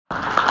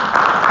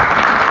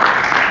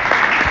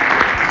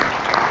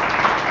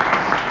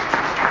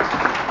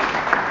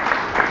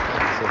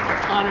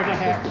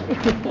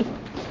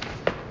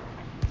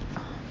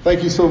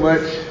Thank you so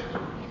much,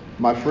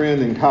 my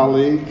friend and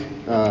colleague.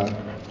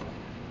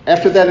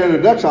 After that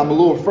introduction, I'm a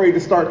little afraid to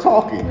start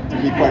talking, to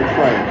be quite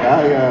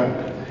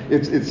frank.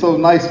 It's so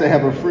nice to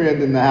have a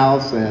friend in the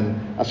house, and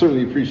I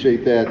certainly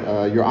appreciate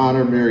that. Your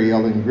Honor, Mary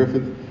Ellen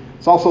Griffith.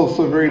 It's also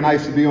so very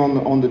nice to be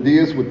on the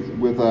dais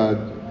with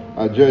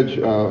Judge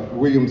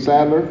William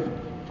Sadler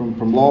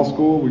from law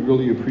school. We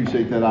really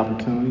appreciate that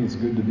opportunity. It's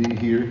good to be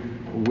here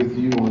with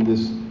you on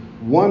this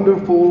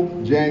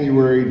wonderful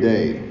January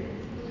day.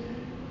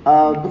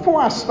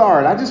 Before I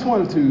start, I just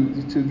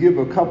wanted to give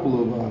a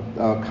couple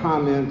of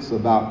comments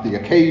about the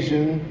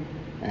occasion,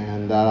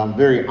 and I'm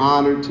very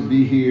honored to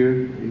be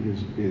here. It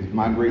is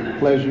my great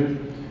pleasure.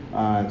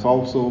 It's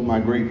also my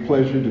great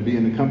pleasure to be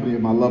in the company of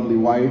my lovely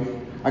wife.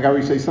 I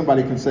gotta say,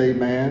 somebody can say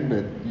 "man,"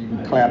 but you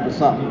can clap or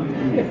something.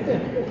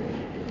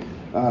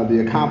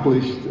 The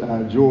accomplished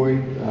Joy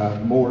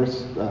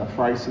Morris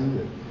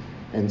Friesen,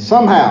 and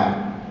somehow,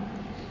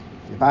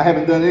 if I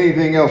haven't done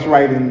anything else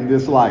right in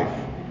this life,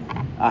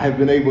 I have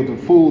been able to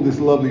fool this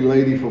lovely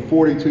lady for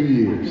 42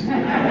 years.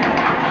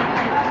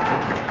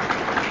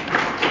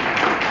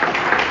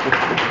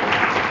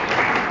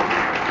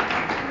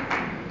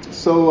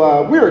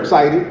 So we're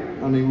excited.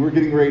 I mean, we're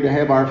getting ready to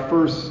have our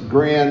first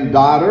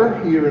granddaughter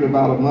here in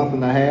about a month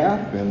and a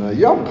half. And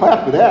y'all can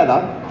clap for that.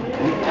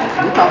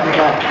 We're talking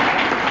about...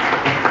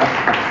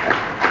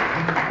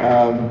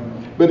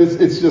 but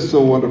it's just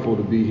so wonderful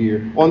to be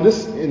here in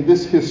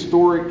this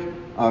historic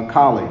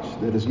college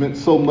that has meant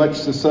so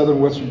much to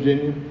Southern West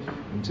Virginia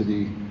and to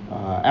the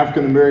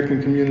African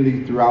American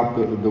community throughout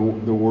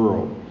the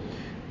world.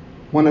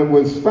 When it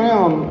was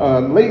found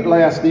late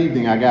last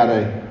evening, I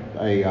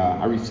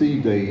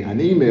received an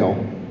email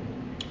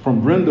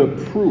from Brenda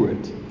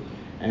Pruitt,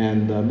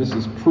 and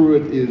Mrs.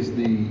 Pruitt is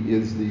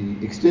the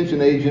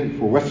extension agent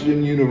for West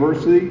Virginia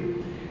University,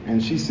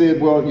 and she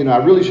said, "Well, I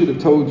really should have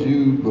told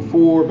you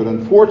before, but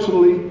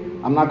unfortunately,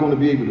 I'm not going to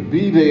be able to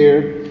be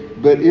there.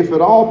 But if at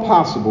all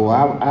possible,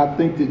 I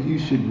think that you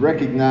should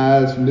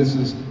recognize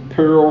Mrs.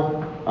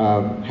 Pearl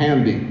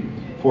Hamby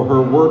for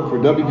her work for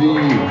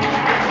WVU."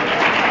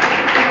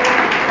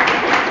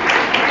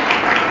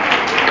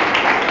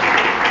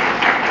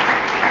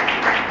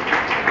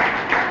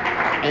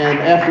 And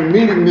after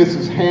meeting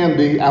Mrs.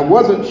 Hamby, I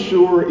wasn't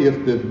sure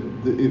if the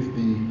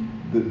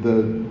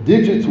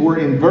digits were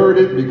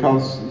inverted,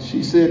 because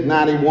she said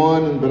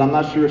 91, but I'm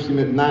not sure if she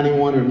meant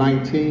 91 or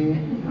 19.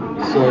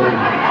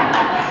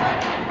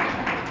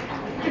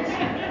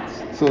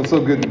 So it's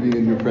so good to be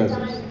in your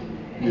presence.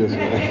 Yes,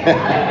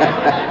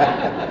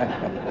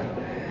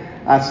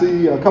 I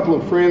see a couple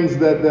of friends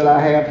that I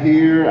have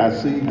here. I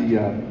see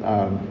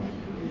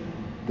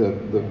the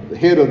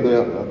head of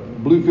the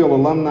Bluefield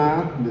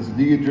alumni, Ms.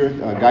 Deidre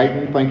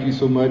Guyton. Thank you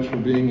so much for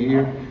being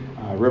here.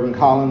 Reverend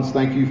Collins,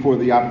 thank you for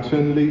the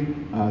opportunity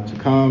to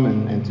come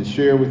and to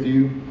share with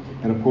you.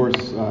 And of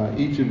course,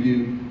 each of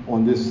you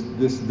on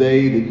this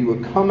day that you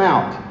would come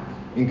out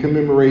in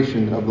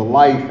commemoration of the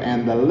life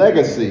and the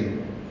legacy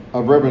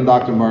of Reverend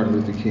Dr. Martin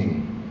Luther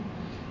King.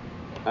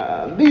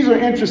 These are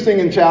interesting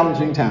and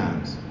challenging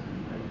times.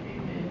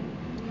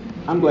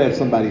 I'm glad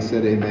somebody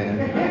said amen.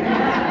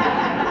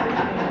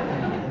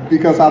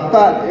 Because I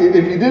thought,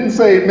 if you didn't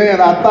say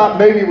amen, I thought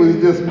maybe it was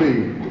just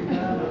me.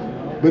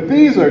 But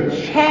these are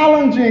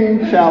challenging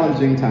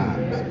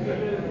times.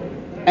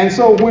 And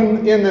so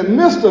when in the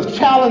midst of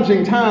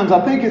challenging times, I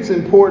think it's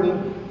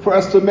important for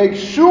us to make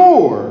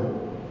sure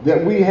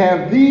that we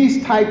have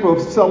these type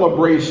of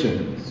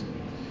celebrations,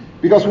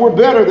 because we're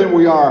better than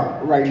we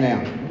are right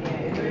now.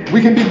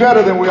 We can be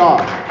better than we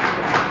are.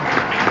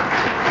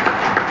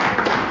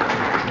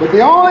 But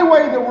the only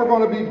way that we're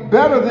going to be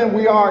better than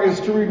we are is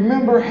to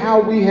remember how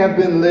we have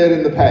been led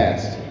in the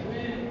past.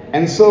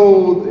 And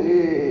so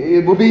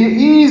it will be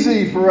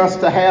easy for us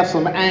to have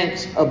some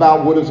angst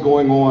about what is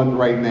going on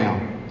right now.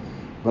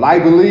 But I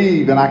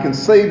believe, and I can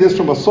say this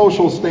from a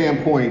social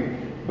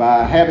standpoint,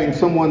 by having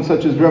someone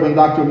such as Reverend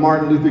Dr.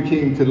 Martin Luther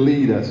King to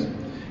lead us.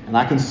 And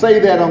I can say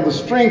that on the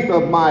strength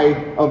of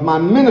my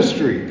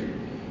ministry,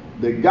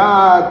 that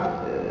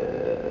God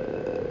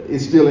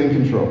is still in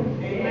control.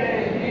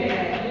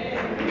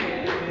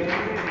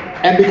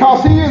 And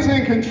because he is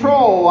in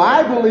control,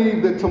 I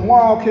believe that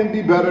tomorrow can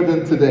be better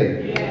than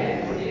today.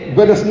 Yes.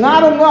 But it's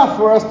not enough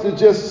for us to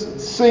just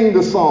sing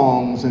the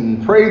songs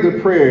and pray the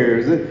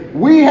prayers.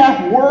 We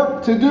have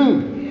work to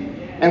do.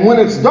 And when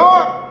it's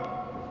dark,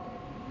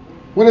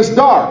 when it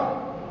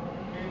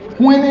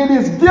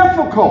is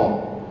difficult,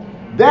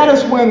 that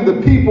is when the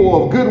people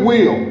of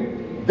goodwill,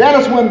 that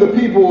is when the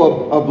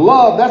people of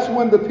love, that's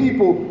when the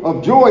people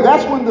of joy,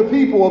 that's when the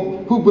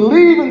people who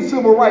believe in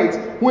civil rights,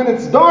 when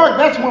it's dark,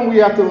 that's when we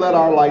have to let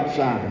our light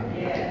shine.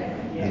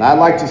 And I'd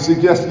like to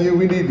suggest to you,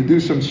 we need to do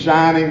some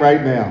shining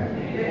right now.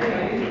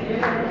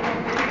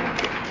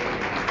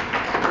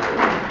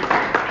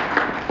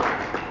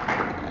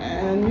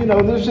 And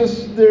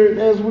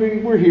as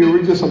we're here,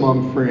 we're just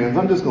among friends.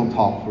 I'm just going to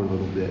talk for a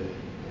little bit.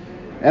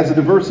 As a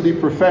diversity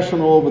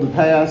professional over the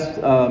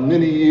past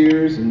many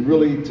years, and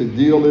really to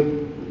deal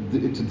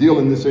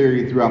in this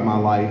area throughout my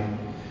life,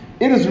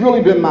 It has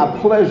really been my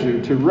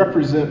pleasure to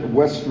represent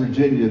West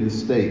Virginia, the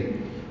state,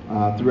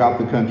 throughout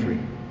the country.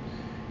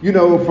 You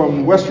know,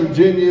 from West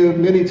Virginia,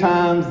 many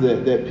times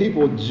that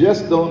people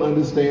just don't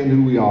understand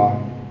who we are.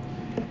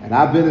 And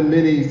I've been in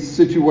many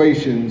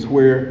situations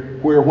where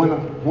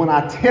when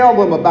I tell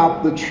them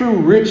about the true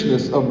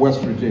richness of West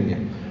Virginia,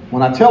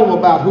 when I tell them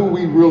about who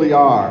we really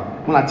are,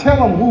 when I tell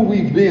them who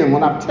we've been,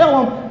 when I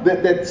tell them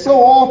that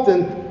so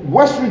often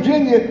West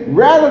Virginia,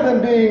 rather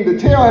than being the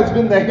tail, has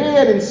been the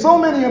head in so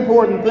many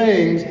important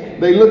things,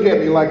 they look at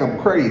me like I'm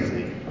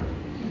crazy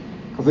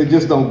because they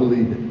just don't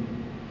believe it.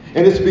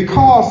 And it's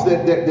because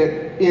that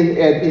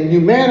in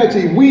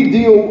humanity, we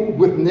deal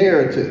with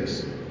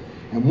narratives.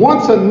 And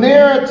once a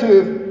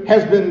narrative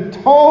has been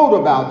told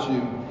about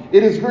you,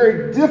 it is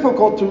very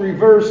difficult to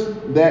reverse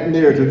that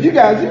narrative. You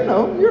guys, you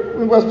know, you're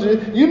from West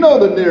Virginia, you know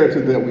the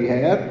narrative that we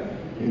have.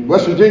 In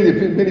West Virginia,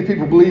 many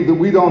people believe that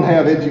we don't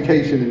have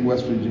education in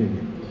West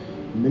Virginia.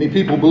 Many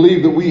people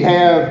believe that we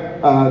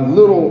have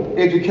little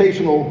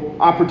educational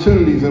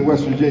opportunities in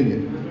West Virginia.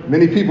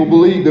 Many people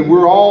believe that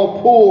we're all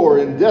poor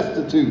and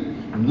destitute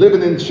and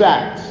living in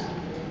shacks.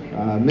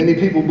 Many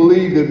people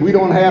believe that we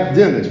don't have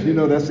dentists. You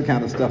know, that's the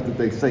kind of stuff that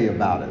they say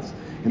about us.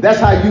 And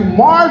that's how you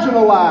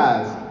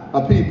marginalize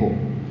a people.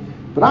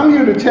 But I'm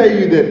here to tell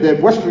you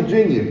that West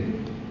Virginia,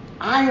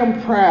 I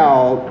am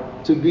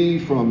proud to be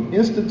from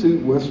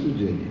Institute, West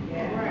Virginia.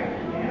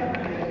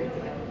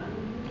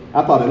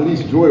 I thought at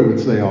least Joy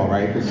would say all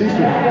right, because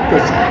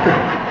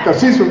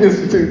she's from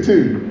Institute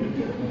too.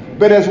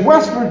 But as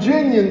West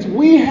Virginians,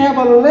 we have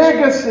a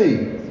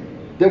legacy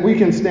that we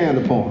can stand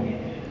upon.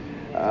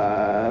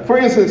 For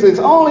instance, it's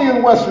only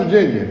in West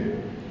Virginia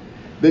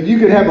that you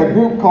could have a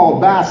group called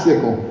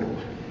Bicycle,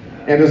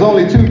 and there's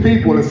only 2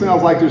 people, and it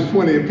sounds like there's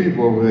 20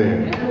 people over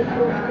there.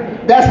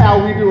 That's how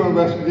we do in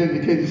West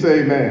Virginia. Can you say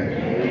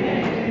amen?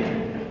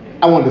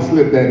 I wanted to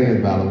slip that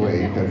in, by the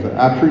way, because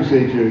I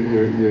appreciate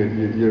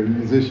your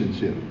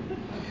musicianship.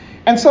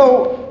 And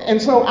so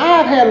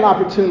I've had an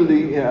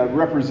opportunity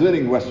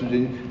representing West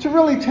Virginia to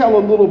really tell a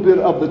little bit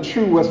of the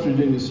true West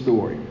Virginia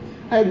story.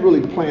 I hadn't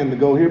really planned to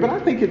go here, but I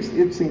think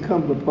it's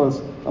incumbent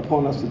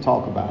upon us to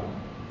talk about it.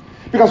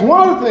 Because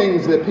one of the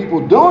things that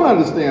people don't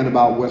understand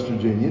about West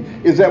Virginia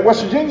is that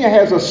West Virginia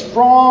has a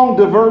strong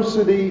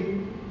diversity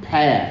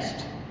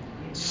past.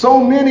 So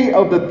many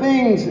of the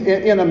things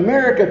in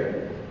America,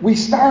 we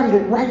started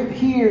it right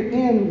here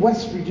in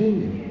West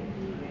Virginia.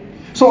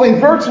 So in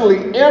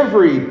virtually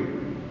every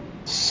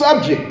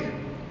subject,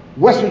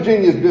 West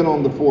Virginia has been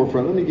on the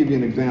forefront. Let me give you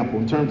an example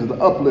in terms of the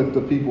uplift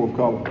of people of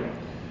color.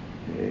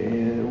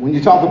 When you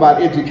talk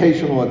about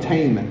educational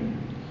attainment,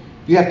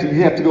 you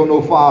have to go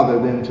no farther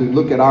than to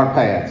look at our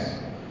past.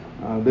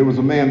 There was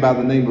a man by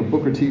the name of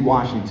Booker T.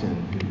 Washington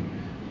who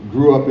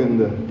grew up in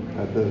the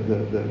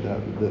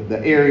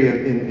area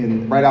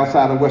in right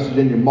outside of West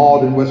Virginia,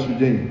 Malden, West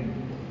Virginia.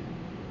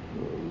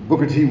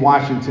 Booker T.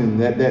 Washington,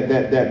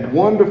 that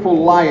wonderful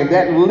lion,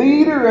 that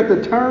leader at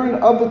the turn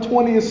of the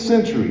 20th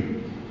century,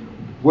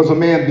 was a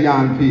man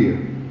beyond peer.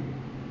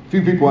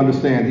 Few people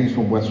understand he's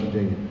from West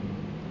Virginia.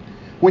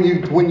 When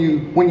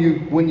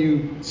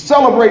you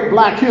celebrate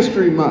Black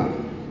History Month,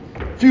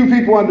 few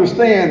people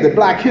understand that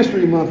Black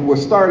History Month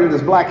was started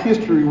as Black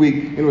History Week,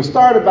 and it was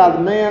started by the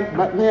man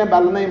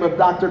by the name of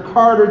Dr.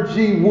 Carter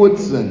G.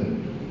 Woodson.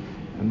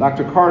 And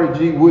Dr. Carter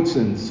G.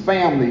 Woodson's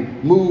family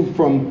moved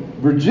from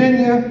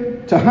Virginia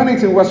to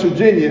Huntington, West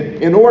Virginia,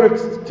 in order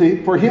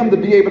for him to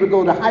be able to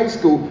go to high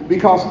school,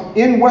 because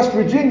in West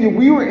Virginia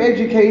we were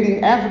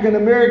educating African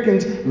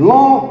Americans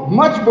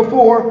much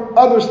before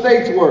other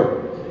states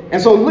were.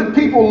 And so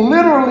people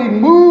literally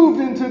moved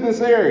into this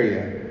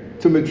area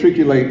to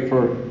matriculate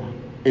for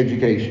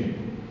education.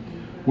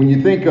 When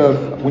you think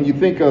of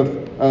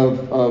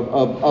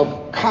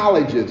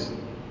colleges,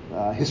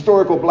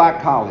 historical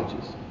Black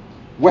colleges,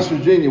 West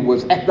Virginia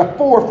was at the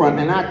forefront,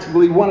 and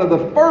actually one of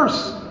the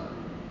first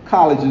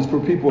colleges for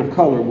people of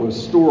color was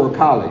Storer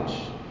College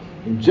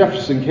in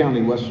Jefferson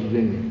County, West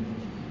Virginia.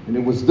 And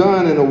it was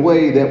done in a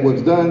way that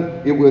was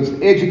done, it was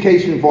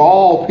education for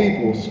all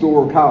people,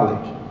 Storer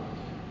College.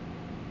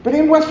 But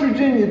in West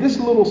Virginia, this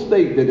little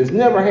state that has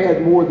never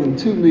had more than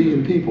 2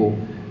 million people,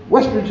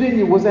 West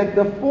Virginia was at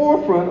the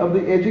forefront of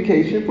the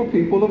education for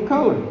people of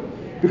color.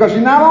 Because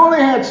you not only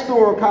had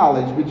Storer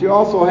College, but you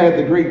also had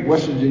the great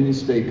West Virginia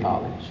State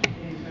College.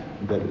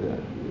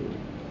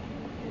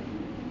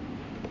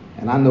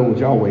 And I know what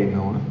y'all waiting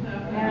on.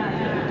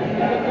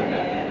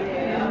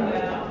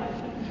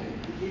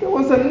 There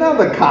was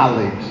another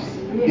college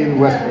in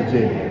West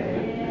Virginia.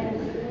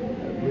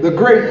 The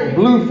great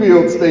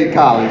Bluefield State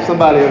College.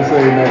 Somebody else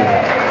say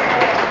amen.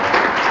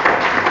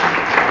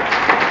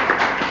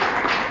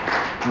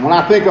 And when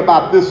I think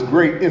about this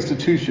great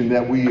institution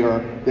that we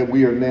are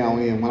now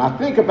in, when I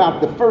think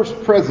about the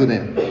first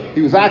president,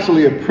 he was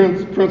actually a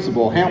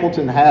principal,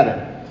 Hamilton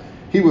Hatter.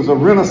 He was a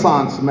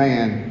Renaissance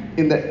man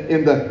in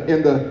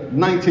the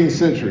 19th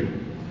century.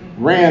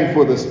 Ran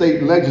for the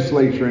state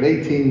legislature in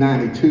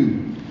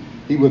 1892.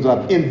 He was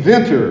an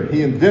inventor.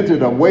 He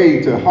invented a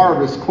way to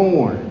harvest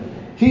corn.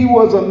 He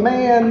was a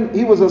man,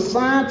 he was a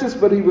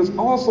scientist, but he was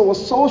also a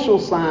social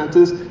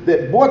scientist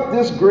that brought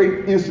this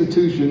great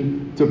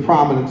institution to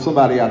prominence.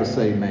 Somebody ought to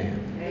say, man.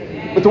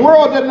 Amen. But the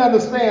world doesn't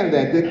understand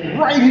that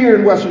right here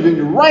in West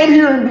Virginia, right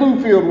here in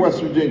Bluefield, West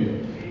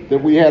Virginia, that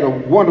we had a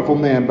wonderful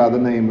man by the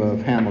name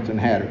of Hamilton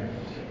Hatter.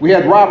 We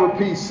had Robert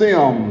P.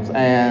 Sims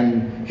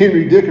and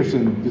Henry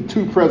Dickerson, the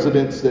two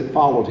presidents that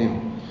followed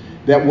him,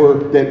 that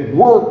worked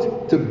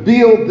to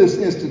build this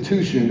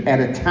institution at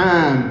a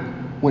time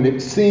when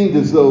it seemed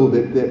as though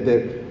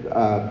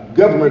that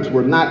governments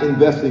were not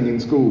investing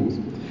in schools.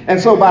 And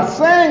so by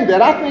saying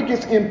that, I think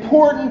it's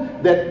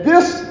important that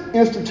this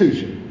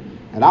institution,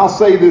 and I'll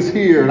say this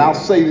here and I'll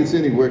say this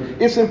anywhere,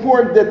 it's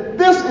important that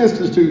this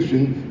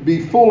institution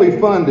be fully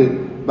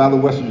funded by the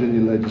West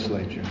Virginia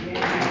legislature.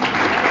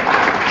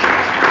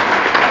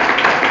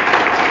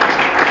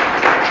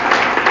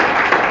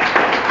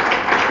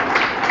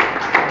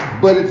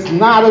 But it's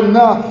not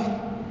enough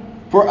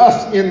for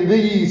us in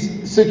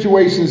these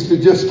situations to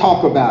just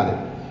talk about it.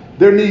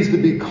 There needs to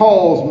be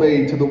calls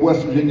made to the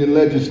West Virginia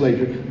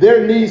legislature.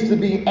 There needs to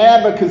be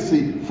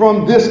advocacy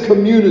from this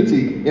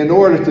community in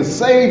order to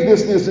save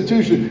this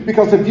institution.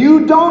 Because if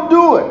you don't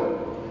do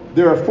it,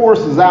 there are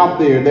forces out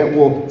there that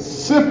will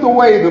sift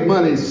away the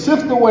money,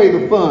 sift away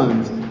the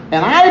funds.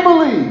 And I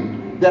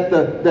believe that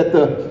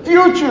the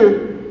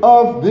future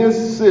of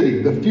this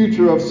city, the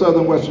future of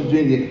Southern West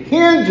Virginia,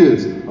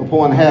 hinges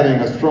upon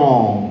having a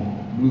strong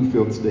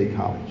Bluefield State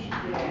College.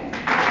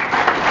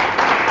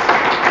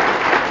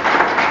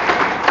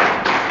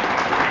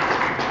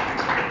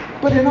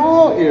 But in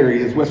all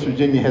areas, West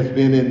Virginia has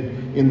been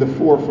in the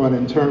forefront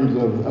in terms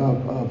of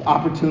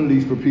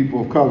opportunities for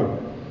people of color.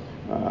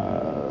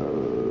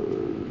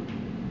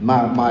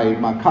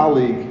 My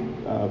colleague,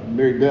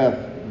 Mary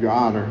Beth, Your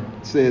Honor,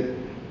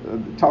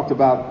 talked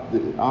about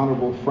the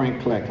Honorable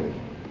Frank Cleckley.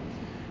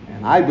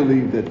 And I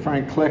believe that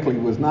Frank Cleckley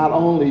was not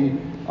only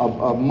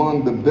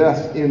among the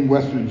best in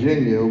West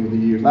Virginia over the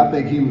years, I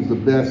think he was the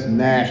best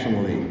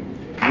nationally,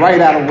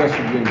 right out of West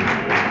Virginia.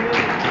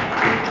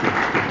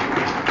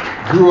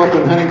 Grew up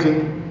in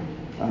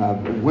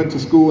Huntington, went to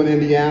school in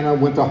Indiana,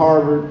 went to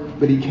Harvard,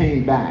 but he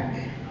came back.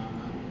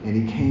 And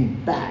he came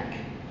back.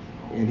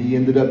 And he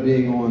ended up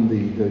being on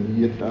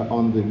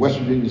the West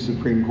Virginia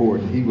Supreme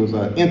Court. And he was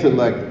an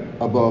intellect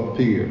above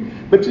peer.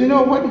 But you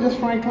know, it wasn't just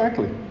Frank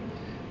Cleckley.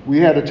 We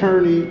had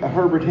attorney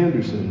Herbert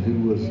Henderson,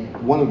 who was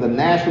one of the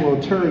national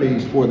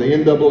attorneys for the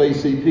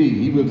NAACP.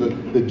 He was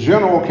the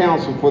general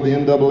counsel for the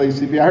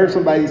NAACP. I heard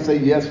somebody say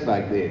yes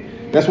back there.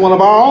 That's one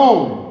of our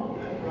own.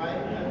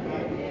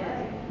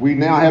 We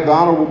now have the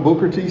Honorable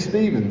Booker T.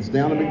 Stevens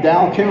down in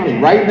McDowell County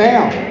right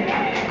now.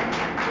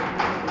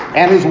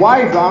 And his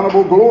wife, the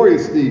Honorable Gloria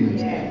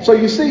Stevens. So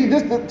you see,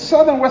 the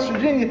Southern West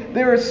Virginia,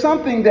 there is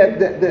something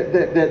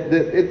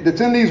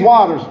that's in these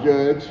waters,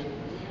 Judge.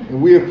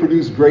 And we have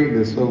produced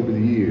greatness over the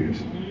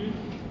years.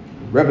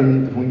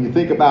 Reverend, when you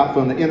think about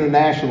from the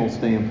international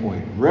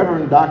standpoint,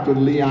 Reverend Dr.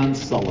 Leon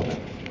Sullivan.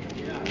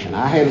 And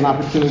I had an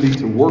opportunity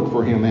to work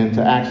for him and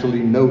to actually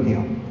know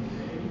him.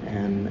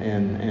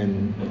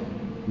 And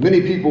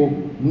many people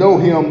know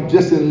him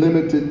just in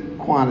limited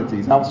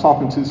quantities. I was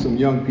talking to some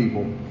young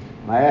people.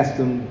 And I asked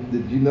them,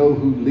 did you know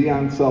who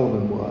Leon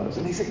Sullivan was?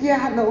 And they said, yeah,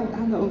 I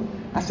know.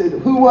 I said,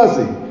 who was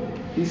he?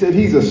 He said,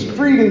 he's a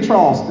street in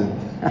Charleston.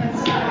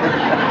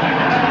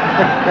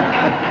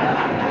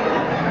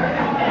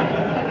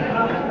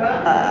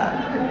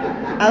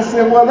 I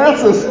said, well,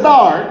 that's a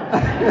start.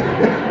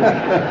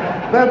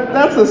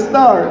 That's a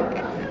start.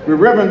 But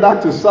Reverend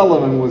Dr.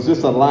 Sullivan was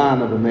just a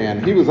lion of a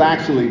man. He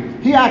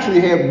actually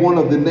had one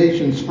of the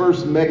nation's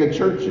first mega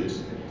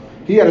churches.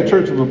 He had a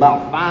church of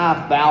about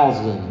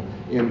 5,000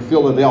 in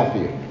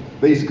Philadelphia.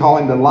 They used to call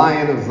him the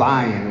Lion of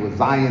Zion. It was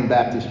Zion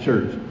Baptist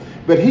Church.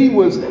 But he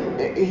was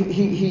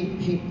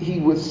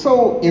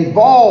so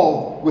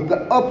involved with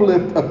the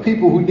uplift of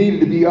people who needed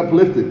to be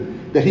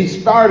uplifted that he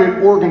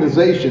started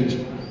organizations,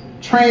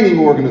 training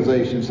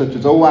organizations such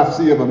as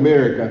OIC of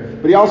America,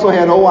 but he also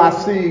had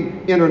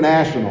OIC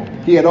International.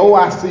 He had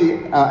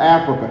OIC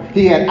Africa.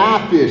 He had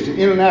IFISH, the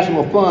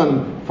International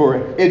Fund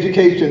for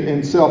Education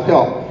and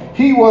Self-Help.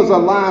 He was a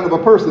lion of a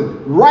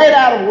person right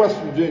out of West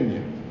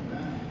Virginia.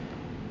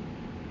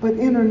 But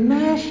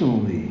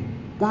internationally,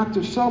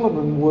 Dr.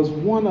 Sullivan was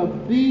one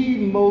of the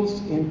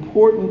most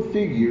important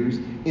figures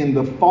in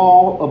the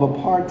fall of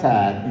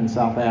apartheid in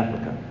South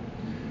Africa.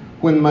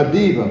 When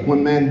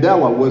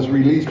Mandela was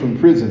released from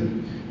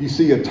prison, you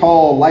see a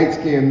tall,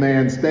 light-skinned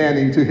man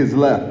standing to his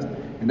left,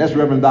 and that's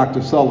Reverend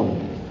Dr.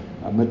 Sullivan.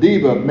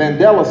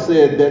 Mandela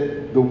said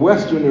that the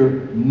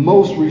Westerner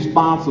most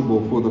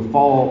responsible for the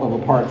fall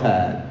of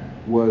apartheid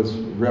was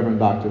Reverend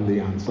Dr.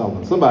 Leon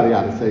Sullivan. Somebody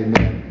ought to say,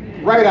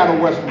 man, right out of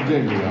West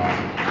Virginia,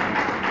 y'all.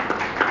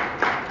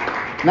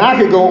 Now, I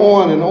could go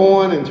on and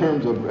on in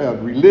terms of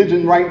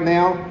religion right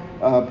now.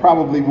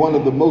 Probably one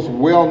of the most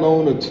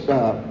well-known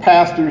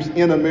pastors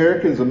in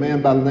America is a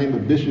man by the name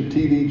of Bishop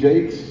T.D.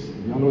 Jakes.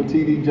 Y'all know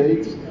T.D.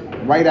 Jakes?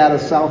 Right out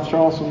of South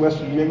Charleston, West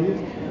Virginia.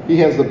 He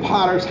has the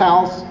Potter's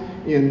House.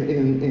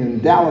 in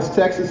Dallas,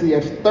 Texas. He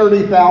has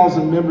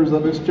 30,000 members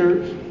of his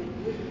church.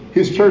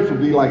 His church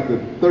would be like the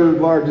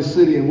third largest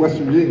city in West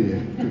Virginia,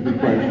 to be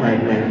quite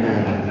frank right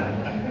now.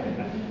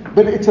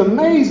 But it's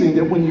amazing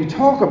that when you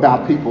talk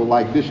about people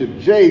like Bishop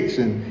Jakes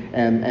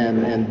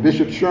and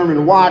Bishop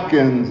Sherman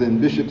Watkins and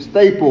Bishop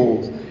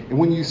Staples, and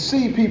when you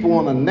see people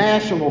on a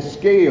national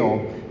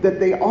scale,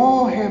 that they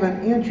all have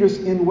an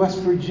interest in West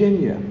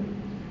Virginia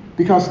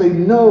because they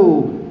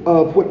know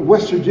of what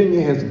West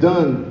Virginia has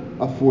done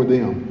for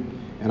them.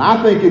 And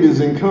I think it is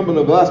incumbent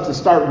of us to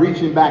start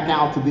reaching back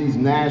out to these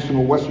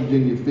national West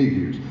Virginia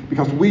figures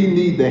because we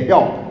need the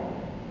help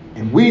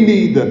and we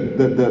need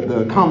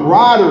the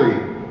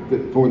camaraderie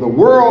for the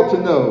world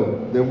to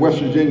know that West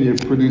Virginia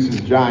produces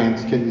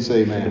giants. Can you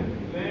say amen?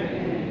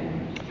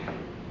 Amen.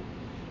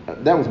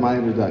 That was my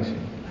introduction.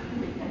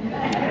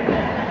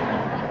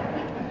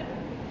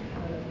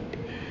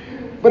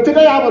 But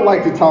today I would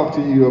like to talk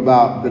to you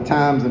about the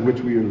times in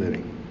which we are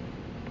living.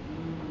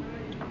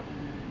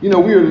 You know,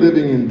 we are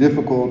living in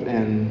difficult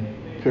and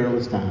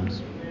perilous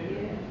times,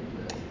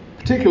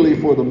 particularly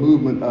for the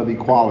movement of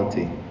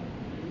equality.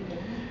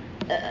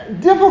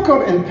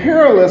 Difficult and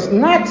perilous,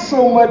 not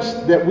so much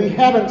that we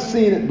haven't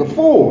seen it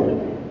before,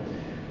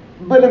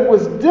 but it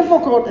was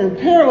difficult and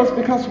perilous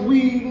because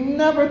we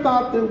never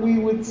thought that we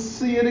would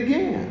see it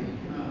again.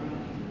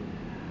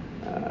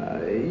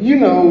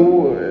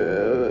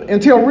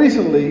 Until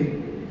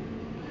recently,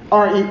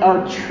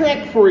 our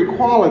trek for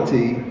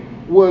equality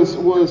was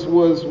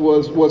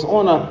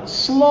on a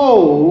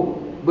slow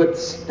but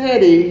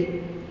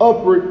steady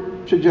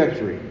upward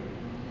trajectory.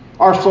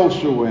 Our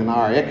social and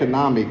our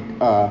economic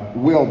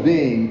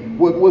well-being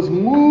was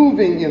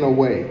moving in a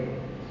way.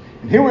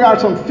 And here we are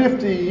some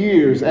 50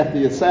 years after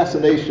the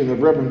assassination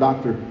of Reverend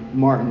Dr.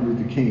 Martin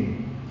Luther King.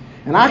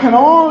 And I can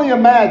only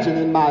imagine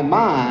in my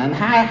mind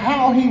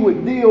how he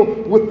would deal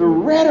with the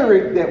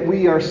rhetoric that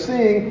we are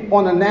seeing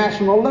on a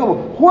national level.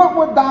 What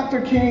would Dr.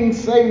 King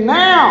say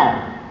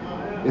now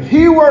if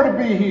he were to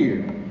be here?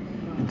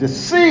 And to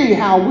see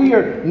how we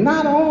are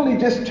not only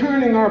just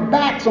turning our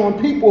backs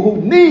on people who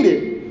need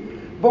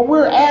it, but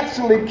we're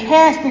actually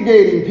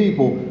castigating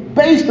people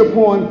based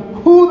upon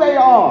who they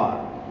are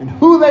and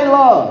who they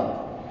love.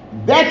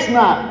 That's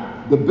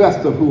not the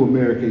best of who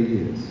America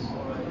is.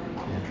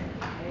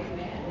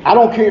 I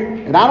don't care,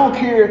 and I don't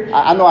care.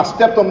 I know I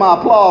stepped on my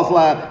applause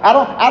line.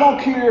 I don't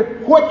care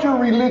what your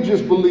religious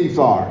beliefs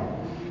are.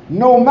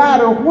 No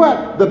matter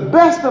what, the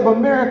best of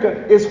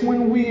America is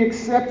when we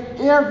accept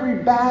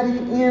everybody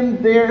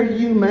in their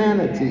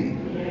humanity.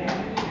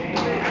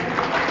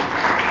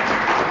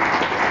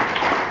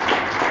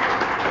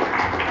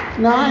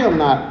 Now, I am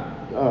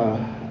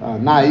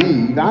not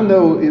naive. I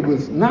know it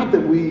was not that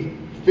we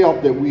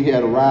felt that we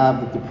had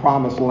arrived at the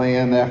promised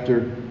land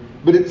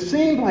but it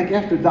seemed like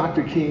after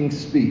Dr. King's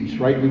speech,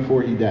 right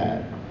before he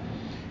died.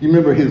 You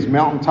remember his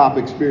mountaintop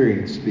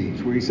experience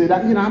speech where he said,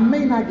 I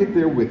may not get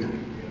there with you,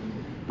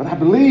 but I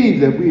believe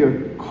that we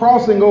are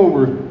crossing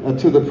over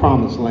to the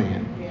promised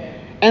land.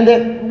 And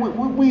that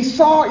we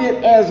saw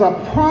it as a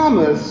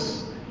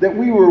promise that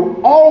we were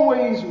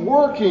always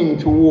working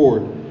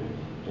toward.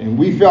 And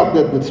we felt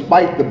that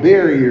despite the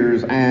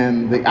barriers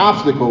and the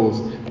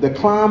obstacles, the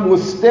climb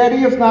was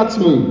steady if not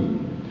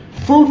smooth,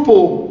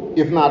 fruitful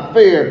if not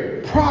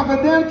fair,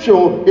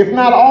 providential if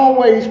not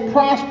always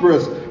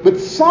prosperous. But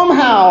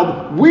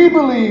somehow we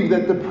believe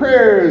that the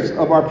prayers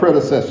of our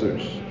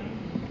predecessors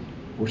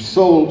were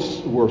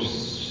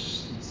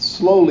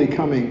slowly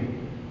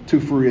coming to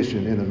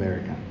fruition in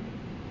America.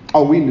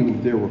 Oh, we knew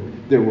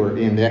there were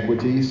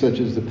inequities such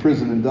as the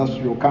prison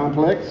industrial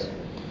complex,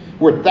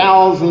 where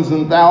thousands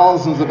and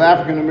thousands of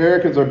African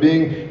Americans are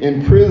being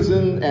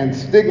imprisoned and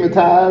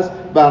stigmatized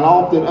by an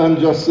often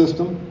unjust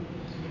system.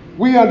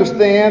 We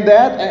understand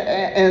that,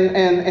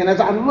 and as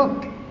I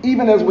look,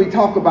 even as we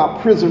talk about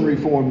prison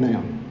reform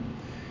now,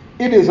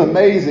 it is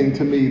amazing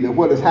to me that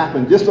what has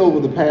happened just over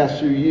the past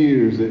few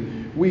years, that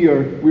we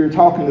are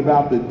talking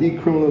about the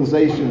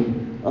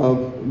decriminalization of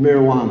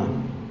marijuana.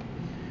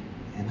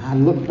 And I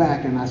look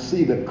back and I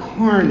see the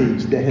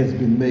carnage that has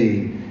been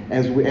made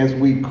as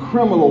we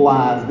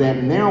criminalize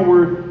that. Now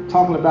we're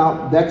talking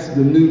about that's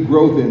the new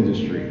growth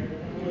industry.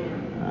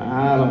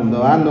 I don't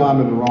know. I know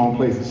I'm in the wrong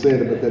place to say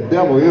it, but the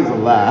devil is a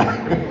lie.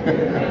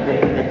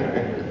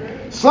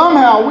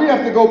 Somehow we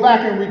have to go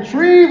back and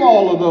retrieve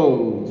all of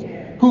those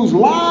whose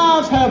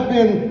lives have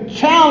been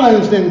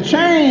challenged and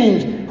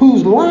changed,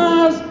 whose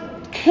lives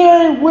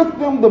carry with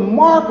them the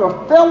mark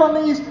of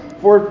felonies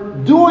for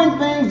doing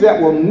things that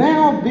will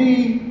now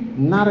be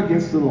not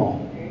against the law.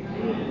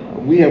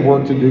 We have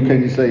work to do.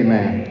 Can you say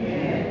amen?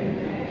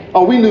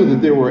 Oh, we knew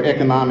that there were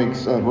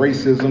economics of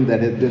racism that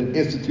had been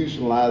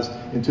institutionalized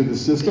into the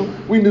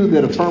system. We knew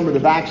that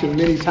affirmative action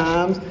many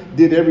times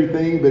did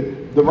everything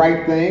but the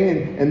right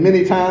thing. And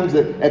many times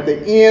that at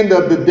the end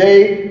of the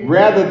day,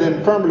 rather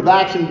than affirmative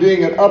action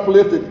being an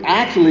uplift, it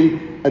actually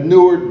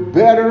inured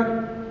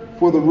better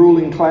for the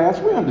ruling class.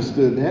 We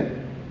understood that.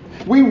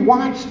 We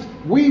watched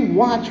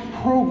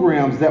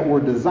programs that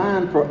were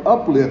designed for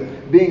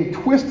uplift being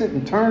twisted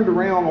and turned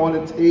around on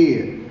its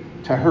head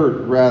to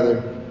hurt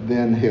rather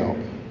than help.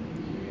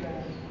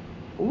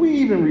 We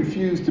even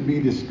refuse to be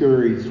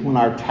discouraged when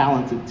our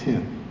talented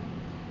 10th,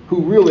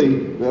 who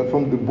really,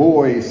 from Du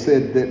Bois,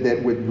 said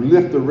that would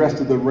lift the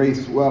rest of the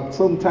race. Well,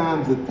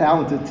 sometimes the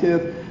talented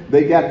 10th,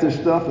 they got their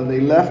stuff and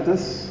they left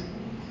us.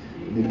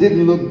 They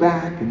didn't look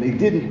back and they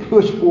didn't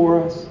push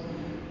for us.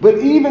 But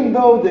even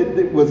though that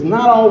it was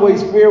not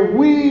always fair,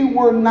 we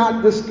were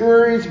not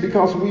discouraged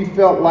because we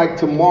felt like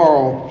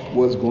tomorrow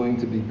was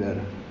going to be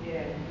better.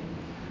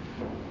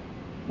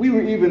 We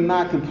were even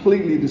not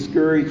completely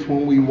discouraged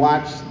when we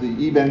watched the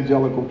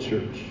evangelical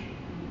church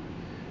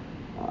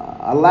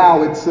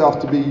allow itself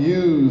to be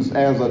used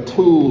as a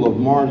tool of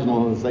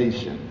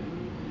marginalization.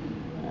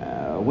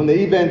 When the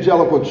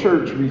evangelical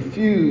church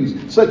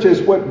refused, such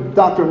as what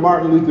Dr.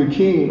 Martin Luther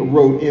King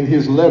wrote in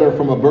his letter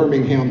from a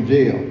Birmingham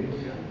jail.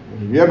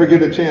 If you ever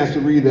get a chance to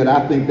read that,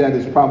 I think that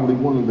is probably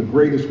one of the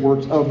greatest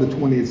works of the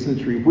 20th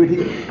century,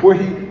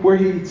 where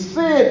he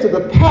said to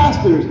the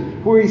pastors,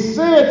 where he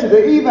said to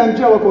the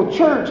evangelical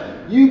church,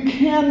 you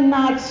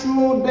cannot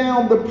slow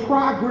down the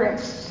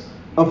progress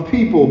of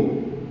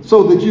people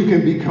so that you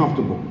can be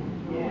comfortable.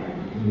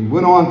 And he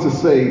went on to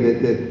say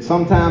that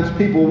sometimes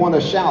people want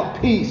to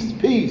shout peace,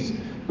 peace.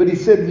 But he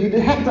said you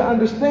have to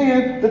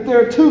understand that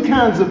there are two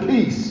kinds of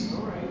peace.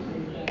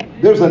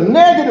 There's a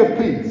negative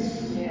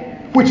peace,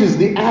 which is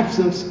the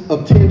absence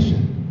of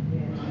tension.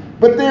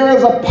 But there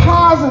is a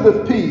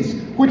positive peace,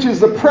 which is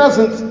the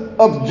presence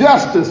of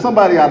justice.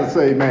 Somebody ought to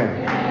say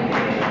amen.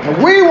 And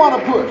we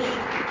want to push.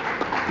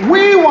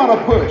 We want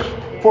to push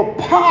for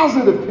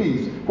positive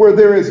peace where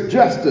there is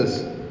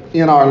justice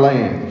in our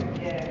land.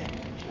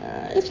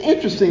 It's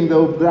interesting,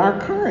 though, that our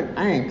current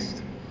angst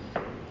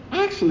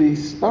actually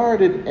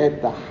started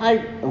at the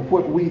height of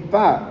what we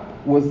thought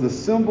was the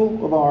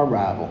symbol of our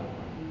arrival.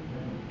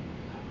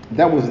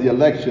 That was the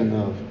election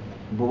of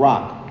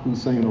Barack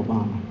Hussein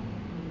Obama.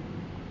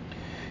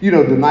 You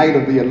know, the night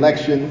of the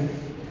election,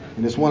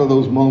 and it's one of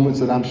those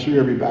moments that I'm sure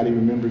everybody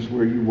remembers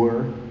where you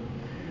were,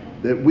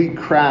 that we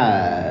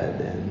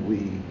cried and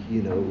we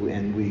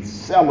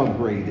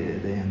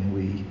celebrated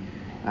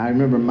I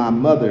remember my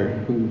mother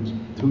who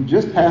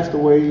just passed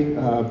away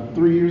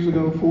 4 years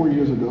ago,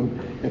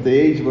 at the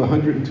age of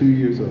 102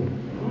 years old.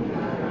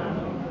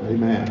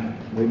 Amen.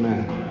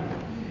 Amen.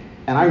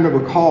 And I remember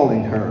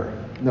calling her.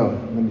 No,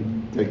 let me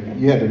take it.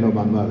 You had to know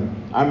my mother.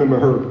 I remember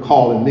her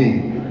calling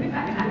me.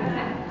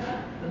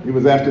 It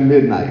was after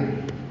midnight.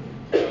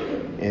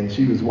 And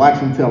she was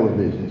watching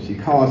television. She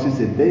called. She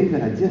said,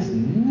 David, I just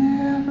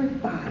never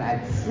thought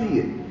I'd see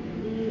it.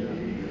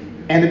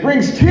 And it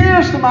brings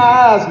tears to my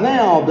eyes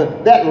now,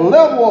 that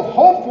level of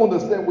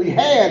hopefulness that we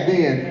had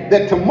then,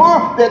 that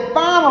tomorrow, that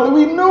finally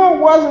we knew it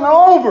wasn't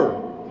over,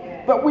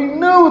 but we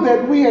knew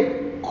that we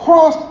had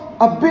crossed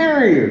a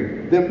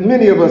barrier that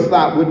many of us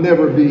thought would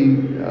never be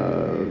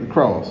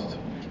crossed.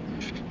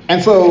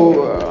 And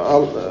so,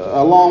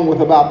 along with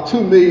about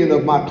 2 million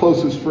of my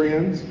closest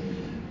friends,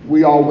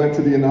 we all went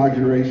to the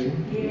inauguration.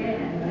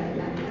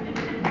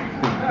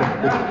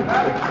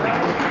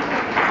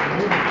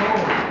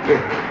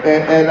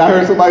 And I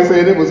heard somebody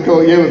saying it was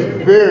cold. Yeah, it was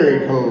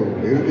very cold.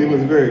 It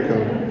was very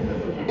cold.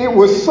 It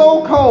was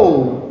so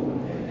cold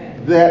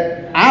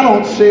that I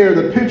don't share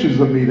the pictures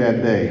of me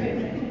that day.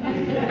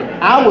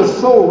 I was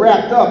so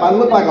wrapped up. I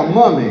looked like a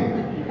mummy.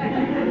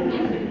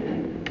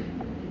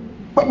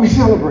 But we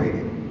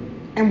celebrated.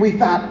 And we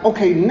thought,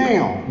 okay,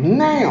 now,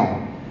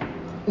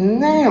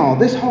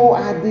 this whole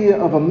idea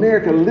of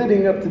America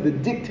living up to the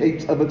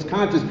dictates of its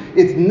conscience,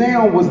 it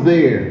now was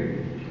there.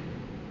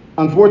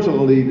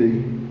 Unfortunately,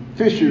 the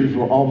fissures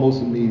were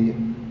almost immediate.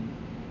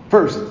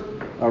 First,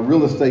 a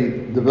real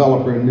estate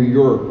developer in New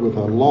York with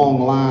a long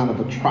line of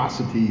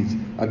atrocities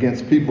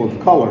against people of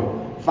color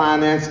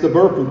financed the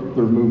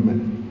birther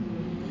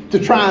movement to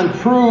try and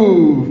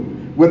prove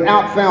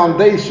without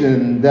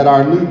foundation that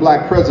our new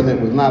black president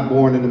was not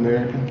born in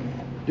America.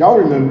 Y'all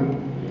remember?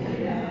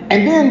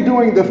 And then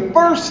during the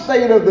first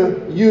State of the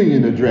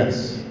Union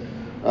address,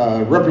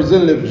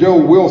 Representative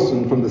Joe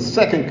Wilson from the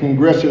 2nd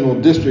Congressional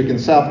District in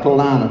South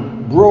Carolina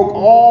broke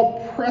all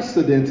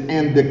precedence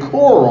and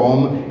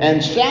decorum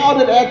and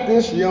shouted at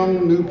this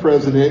young new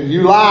president,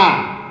 "You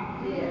lie!"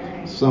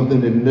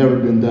 Something that had never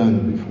been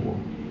done before.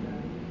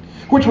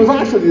 Which was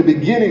actually the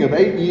beginning of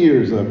 8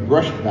 years of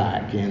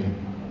brushback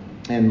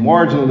and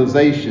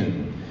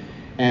marginalization.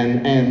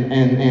 And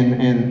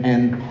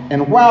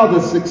while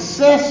the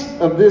success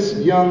of this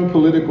young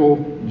political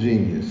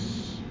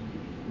genius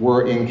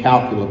were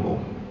incalculable,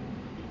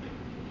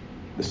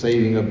 the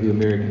saving of the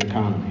American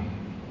economy,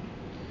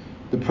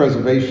 the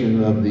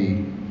preservation of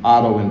the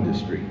auto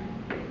industry,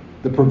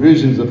 the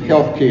provisions of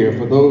health care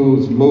for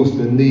those most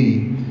in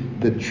need,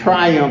 the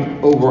triumph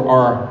over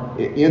our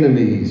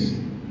enemies,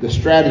 the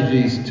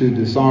strategies to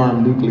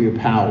disarm nuclear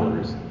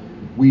powers,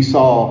 we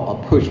saw a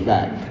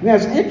pushback. Now,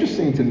 it's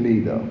interesting to me,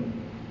 though,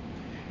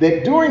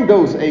 that during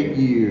those 8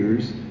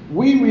 years,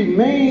 we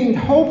remained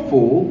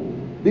hopeful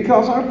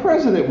because our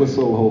president was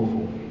so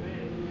hopeful.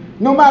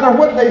 No matter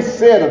what they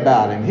said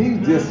about him, he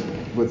just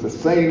was the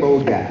same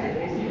old guy.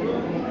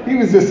 He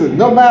was just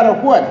no matter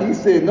what. He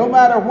said, no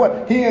matter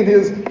what. He and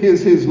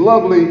his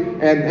lovely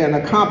and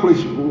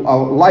accomplished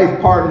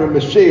life partner,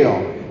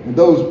 Michelle, and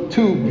those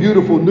two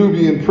beautiful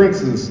Nubian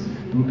princes,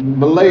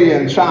 Malaya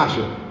and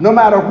Shasha. No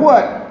matter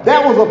what,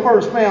 that was a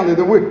first family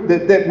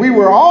that we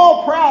were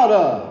all proud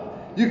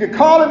of. You could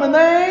call him a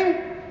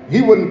name,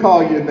 he wouldn't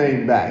call you a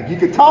name back. You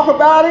could talk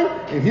about him,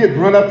 and he'd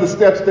run up the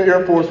steps to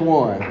Air Force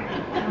One.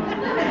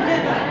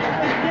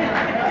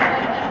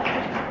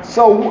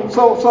 So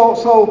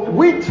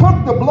we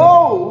took the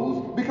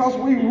blows because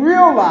we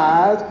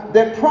realized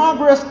that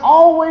progress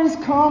always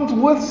comes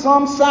with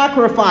some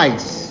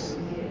sacrifice.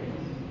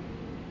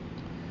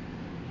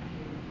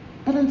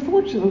 But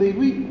unfortunately,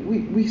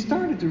 we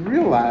started to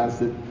realize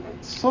that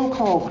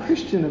so-called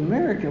Christian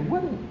America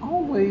wasn't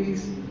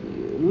always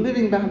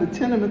living by the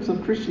tenements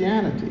of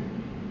Christianity.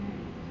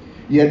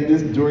 Yet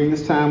during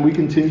this time, we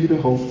continue to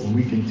hope and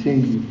we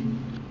continue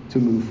to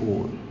move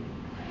forward.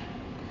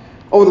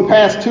 Over the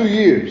past 2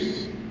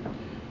 years,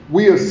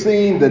 we have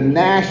seen the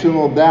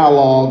national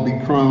dialogue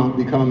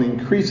become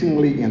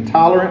increasingly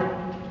intolerant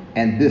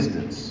and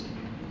distant.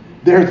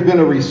 There has been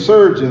a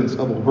resurgence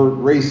of overt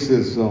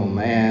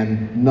racism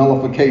and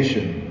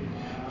nullification.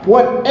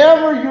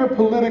 Whatever your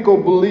political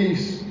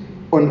beliefs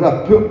or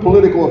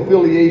political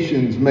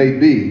affiliations may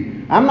be,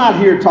 I'm not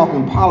here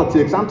talking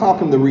politics. I'm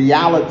talking the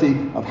reality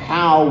of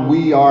how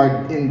we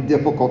are in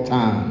difficult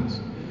times.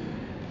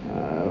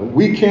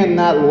 We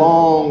cannot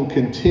long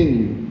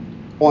continue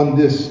on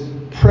this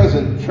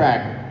present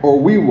track, or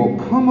we will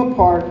come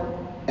apart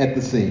at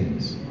the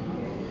seams.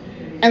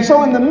 And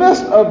so in the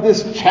midst of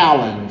this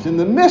challenge, in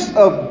the midst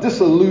of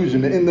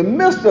disillusionment, in the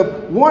midst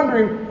of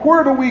wondering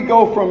where do we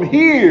go from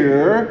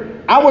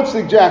here, I would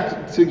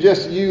suggest to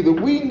you that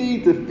we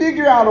need to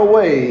figure out a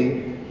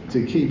way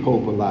to keep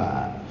hope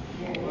alive.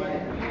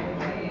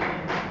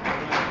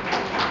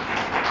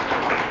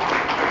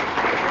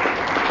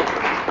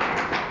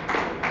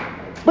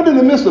 But in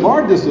the midst of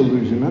our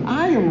disillusionment,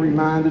 I am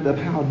reminded of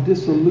how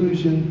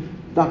disillusioned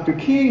Dr.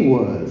 King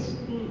was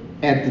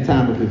at the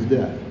time of his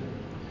death.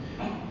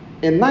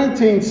 In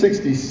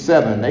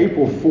 1967,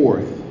 April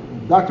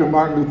 4th, Dr.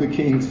 Martin Luther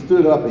King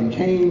stood up and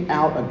came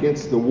out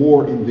against the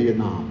war in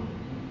Vietnam.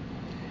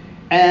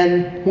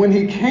 And when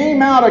he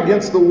came out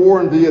against the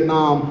war in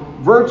Vietnam,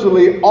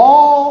 virtually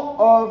all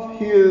of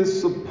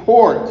his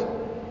support,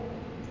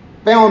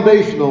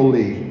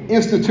 foundationally,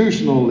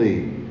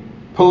 institutionally,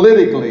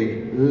 politically,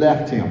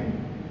 left him.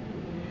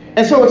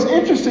 And so it's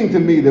interesting to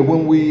me that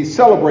when we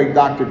celebrate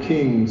Dr.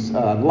 King's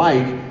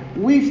life,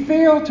 we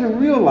fail to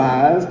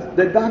realize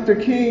that Dr.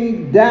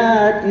 King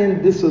died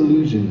in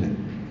disillusionment.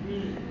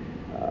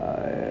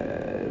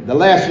 The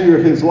last year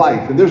of his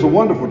life, and there's a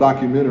wonderful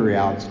documentary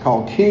out, it's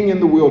called King in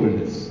the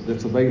Wilderness,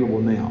 that's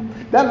available now.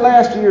 That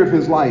last year of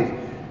his life,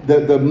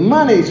 the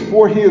monies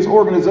for his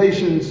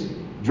organizations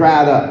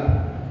dried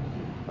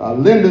up.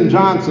 Lyndon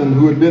Johnson,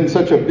 who had been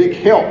such a big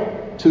help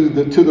to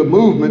the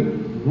movement,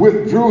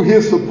 withdrew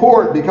his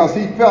support because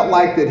he felt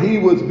like that he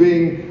was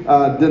being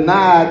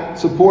denied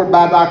support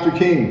by Dr.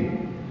 King.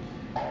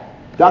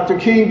 Dr.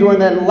 King, during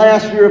that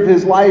last year of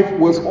his life,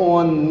 was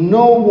on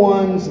no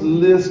one's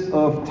list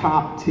of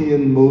top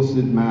 10 most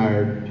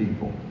admired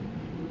people.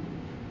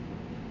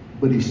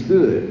 But he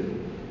stood.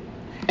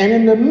 And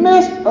in the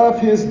midst of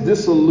his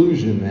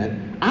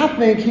disillusionment, I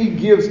think he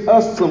gives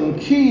us some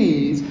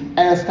keys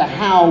as to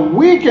how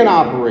we can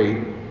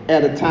operate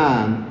at a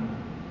time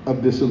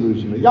of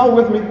disillusionment. Y'all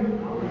with me?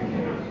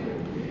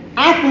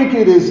 I think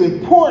it is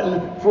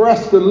important for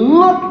us to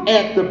look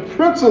at the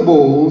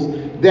principles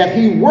that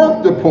he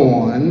worked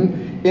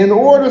upon in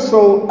order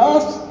so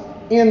us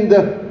in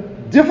the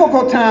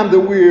difficult time that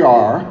we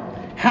are,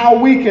 how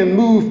we can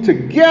move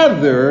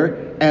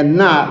together and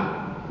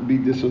not be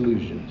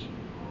disillusioned.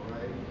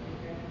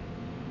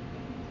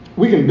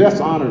 We can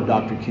best honor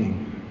Dr.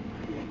 King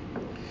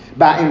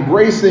by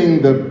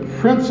embracing the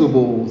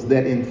principles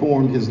that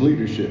informed his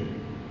leadership.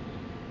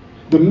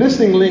 The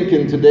missing link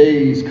in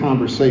today's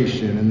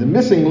conversation and the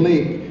missing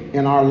link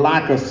in our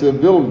lack of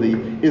civility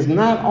is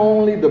not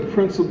only the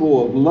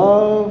principle of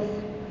love,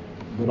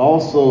 but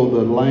also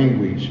the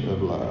language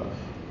of love.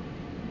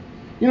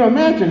 You know,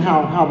 imagine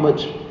how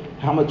much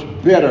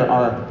better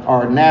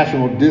our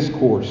national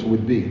discourse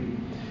would be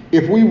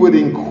if we would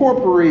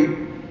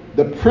incorporate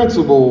the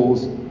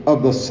principles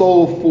of the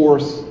soul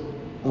force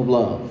of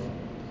love.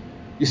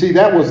 You see,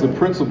 that was the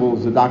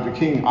principles that Dr.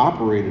 King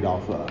operated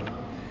off of.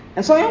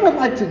 And so I would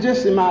like to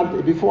just,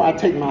 before I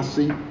take my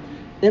seat,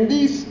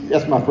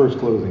 that's my first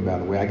closing, by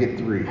the way, I get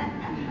 3.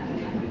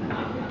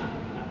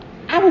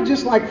 I would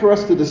just like for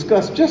us to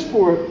discuss, just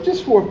for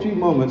a few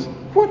moments,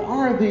 what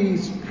are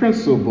these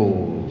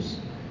principles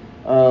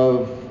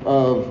of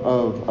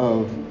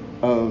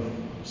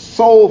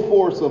soul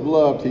force of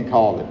love, he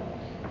called it.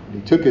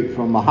 He took it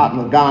from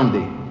Mahatma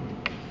Gandhi.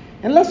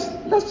 And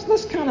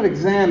let's kind of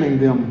examine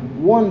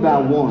them one by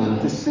one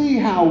to see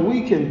how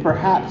we can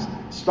perhaps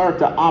start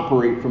to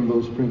operate from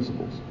those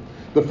principles.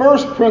 The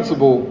first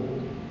principle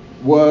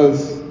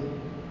was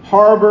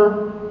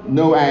harbor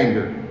no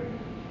anger.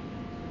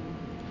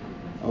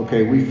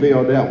 Okay, we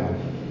failed that one.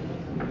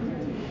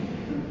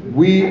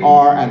 We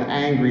are an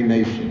angry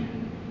nation.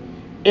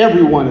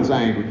 Everyone is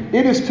angry.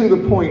 It is to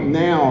the point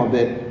now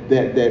that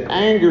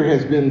anger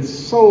has been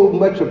so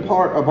much a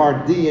part of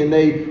our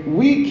DNA,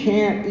 we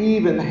can't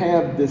even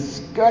have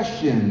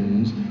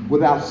discussions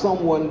without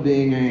someone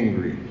being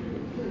angry.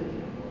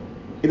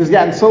 It has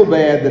gotten so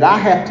bad that I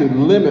have to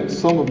limit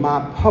some of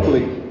my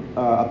public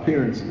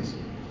appearances.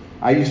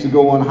 I used to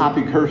go on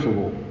Hoppy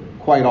Kercheval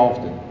quite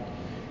often.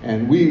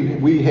 And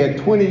we had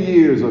 20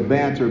 years of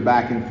banter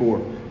back and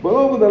forth. But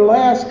over the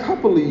last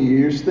couple of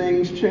years,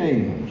 things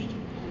changed.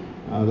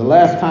 One of the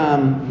last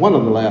times,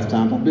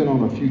 I've been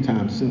on a few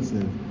times since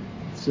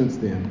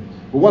then.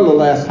 But one of the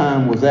last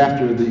times was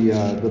after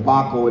the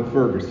debacle at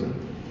Ferguson.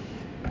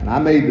 And I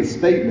made the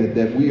statement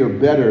that we are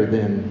better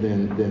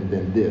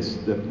than this.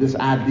 This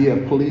idea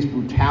of police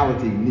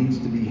brutality needs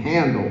to be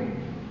handled.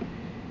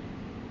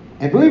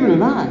 And believe it or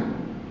not,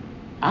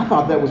 I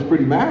thought that was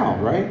pretty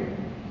mild, right?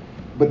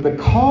 But the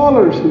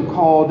callers who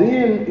called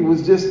in, it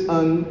was just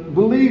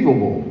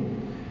unbelievable.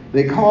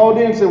 They called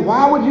in and said,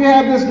 why would you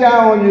have this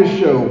guy on your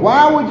show?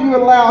 Why would you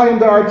allow him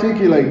to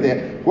articulate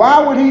that?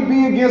 Why would he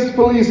be against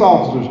police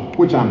officers?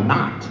 Which I'm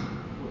not.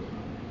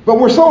 But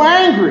we're so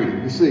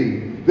angry, you see,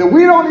 that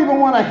we don't even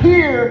want to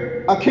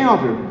hear a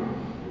counter.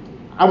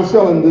 I was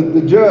telling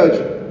the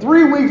judge,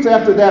 3 weeks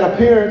after that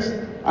appearance,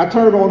 I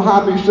turned on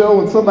Hoppy's show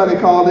and somebody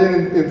called in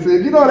and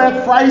said, you know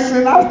that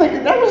Freisen? I was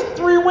thinking, that was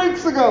 3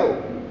 weeks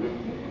ago.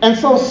 And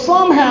so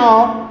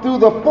somehow, through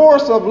the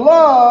force of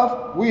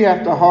love, we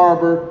have to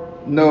harbor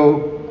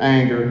no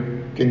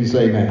anger. Can you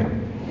say amen?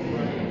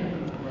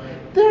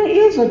 There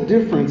is a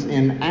difference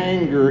in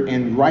anger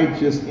and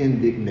righteous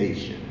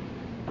indignation.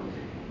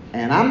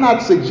 And I'm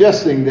not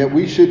suggesting that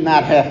we should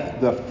not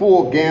have the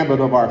full gambit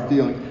of our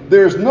feelings.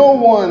 There's no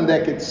one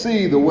that could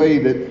see the way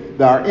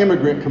that our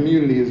immigrant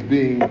community is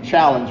being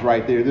challenged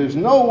right there. There's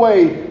no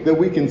way that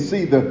we can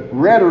see the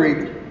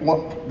rhetoric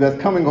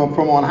that's coming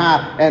from on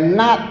high and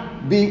not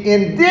be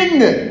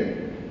indignant.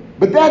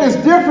 But that is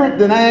different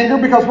than anger,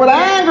 because what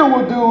anger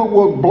will do, it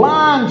will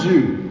blind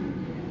you.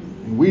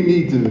 And we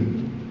need to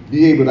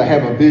be able to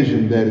have a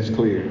vision that is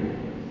clear.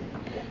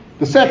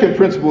 The second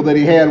principle that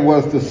he had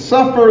was to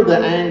suffer the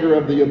anger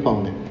of the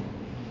opponent.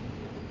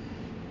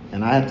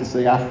 And I have to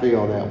say I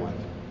failed that one.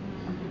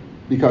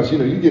 Because,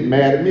 you get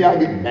mad at me, I'll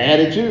get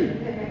mad at you,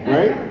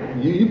 right?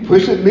 You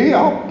push at me,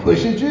 I'll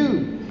push at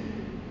you.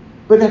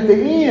 But at the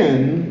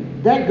end,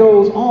 that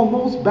goes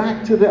almost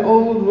back to the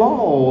old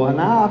law, an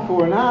eye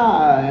for an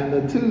eye and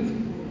a tooth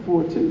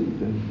for a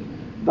tooth.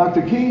 And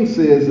Dr. King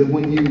says that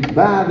when you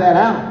buy that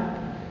out,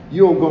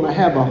 you're going to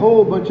have a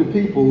whole bunch of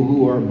people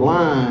who are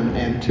blind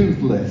and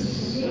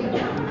toothless.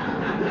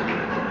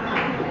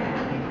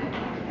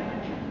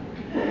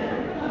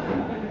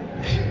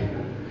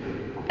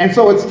 And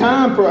so it's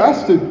time for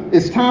us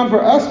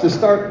to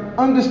start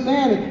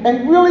understanding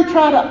and really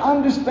try to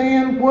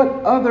understand what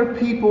other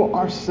people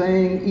are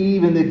saying,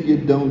 even if you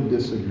don't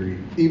disagree,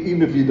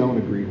 even if you don't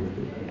agree with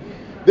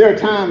it. There are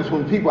times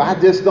when I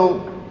just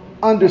don't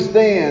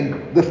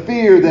understand the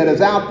fear that is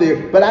out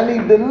there, but I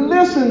need to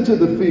listen to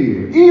the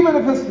fear. Even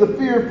if it's the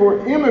fear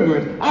for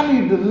immigrants, I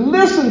need to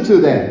listen to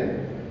that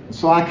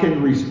so I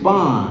can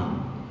respond.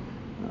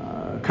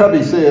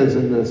 Covey says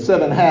in the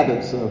 7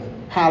 Habits of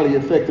Highly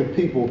Effective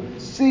People,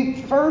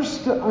 seek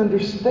first to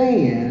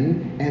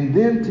understand and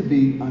then to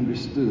be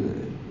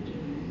understood.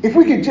 If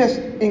we could just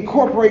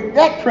incorporate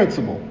that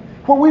principle,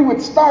 where we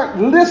would start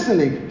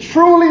listening,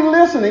 truly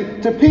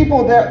listening to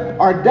people that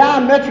are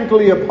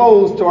diametrically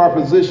opposed to our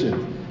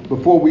position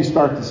before we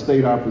start to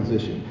state our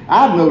position.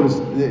 I've noticed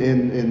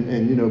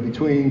in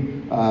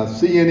between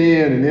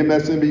CNN and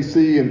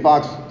MSNBC and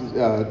Fox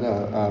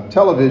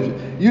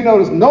television, you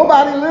notice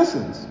nobody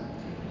listens.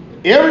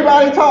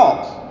 Everybody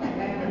talks.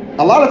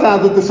 A lot of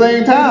times at the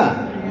same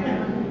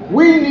time.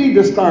 We need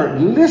to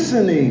start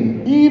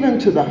listening even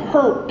to the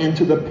hurt and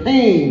to the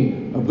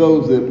pain of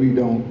those that we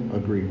don't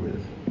agree with.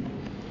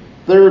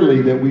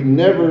 Thirdly, that we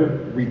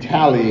never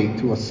retaliate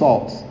to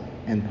assaults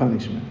and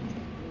punishment.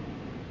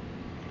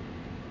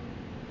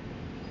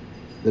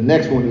 The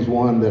next one is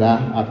one that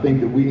I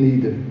think that we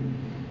need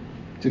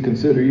to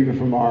consider even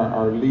from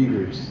our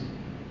leaders.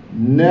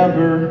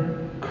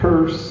 Never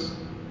curse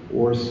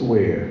or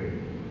swear.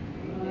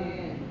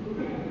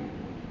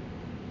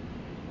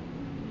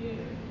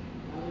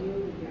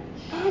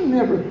 I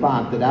never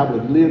thought that I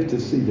would live to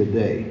see the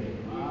day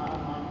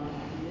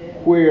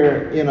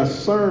where in a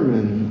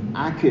sermon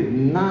I could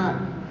not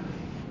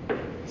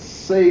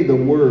say the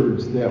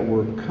words that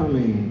were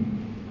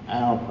coming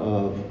out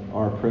of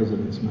our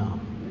president's mouth.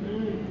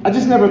 I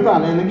just never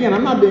thought, and again,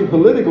 I'm not being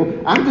political,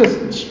 I'm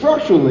just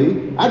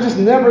structurally, I just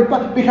never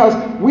thought, because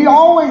we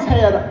always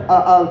had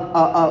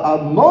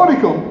a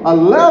modicum, a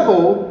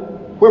level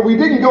where we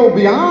didn't go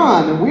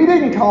beyond, and we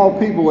didn't call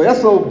people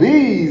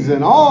SOBs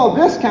and all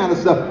this kind of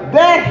stuff.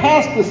 That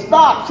has to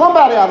stop.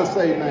 Somebody ought to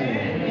say amen.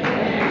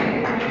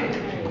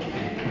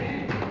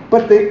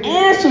 But the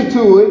answer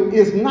to it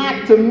is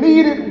not to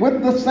meet it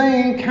with the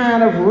same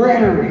kind of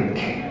rhetoric.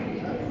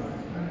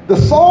 The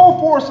soul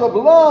force of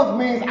love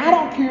means I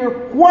don't care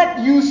what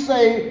you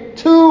say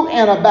to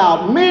and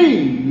about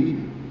me,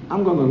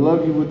 I'm going to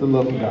love you with the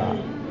love of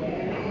God.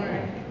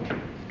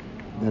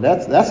 Now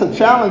that's a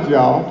challenge,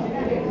 y'all.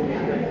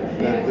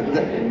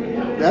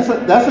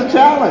 That's a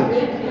challenge.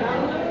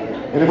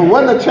 And if it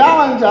wasn't a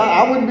challenge,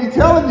 I wouldn't be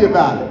telling you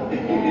about it.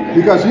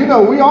 Because,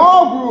 we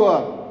all grew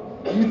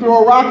up. You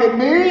throw a rock at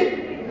me,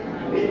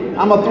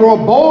 I'm going to throw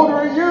a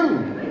boulder at you.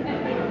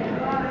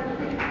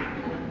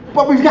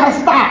 But we've got to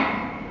stop.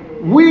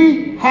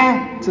 We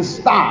have to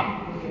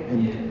stop.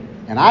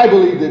 And I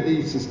believe that it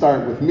needs to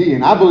start with me,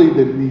 and I believe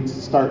that it needs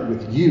to start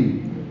with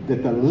you,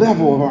 that the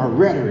level of our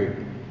rhetoric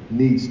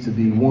needs to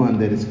be one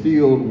that is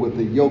filled with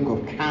the yoke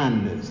of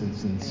kindness and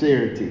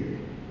sincerity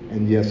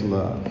and, yes,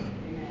 love.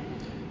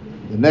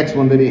 The next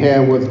one that he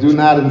had was do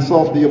not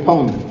insult the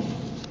opponent.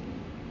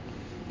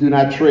 Do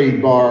not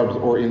trade barbs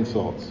or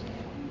insults.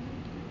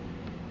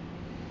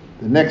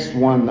 The next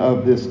one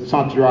of this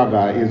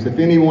Satyagraha is if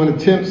anyone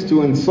attempts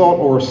to insult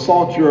or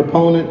assault your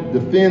opponent,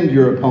 defend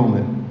your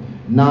opponent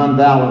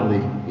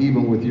non-violently,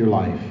 even with your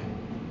life.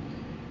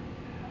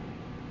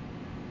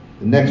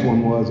 The next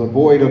one was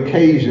avoid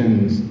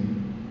occasions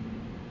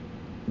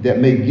that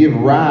may give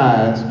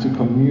rise to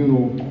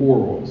communal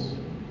quarrels.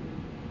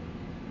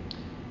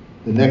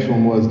 The next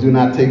one was do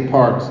not take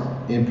part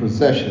in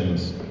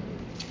processions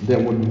that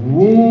would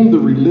wound the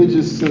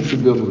religious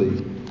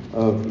sensibility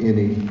of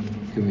any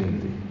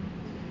community.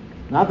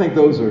 And I think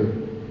those are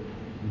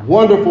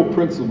wonderful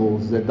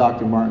principles that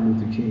Dr. Martin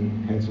Luther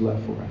King has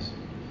left for us.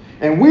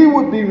 And we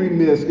would be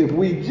remiss if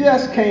we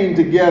just came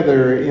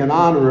together in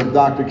honor of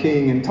Dr.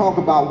 King and talk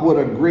about what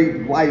a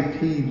great life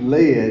he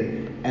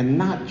led and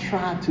not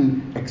try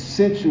to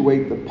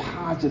accentuate the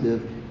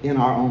positive in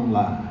our own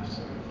lives.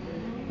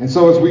 And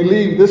so as we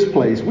leave this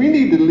place, we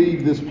need to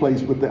leave this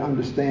place with the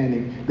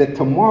understanding that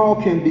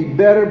tomorrow can be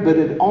better, but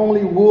it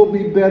only will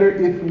be better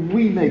if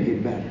we make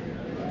it better.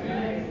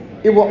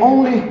 It will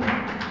only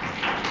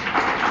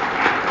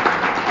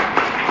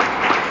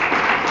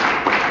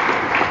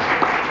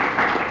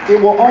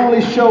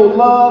show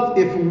love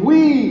if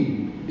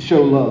we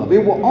show love.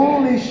 It will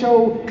only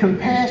show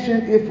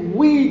compassion if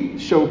we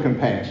show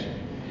compassion.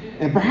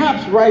 And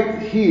perhaps right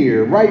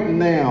here, right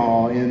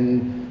now,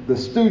 in the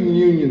Student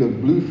Union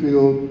of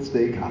Bluefield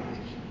State College,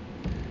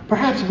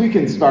 perhaps we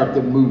can start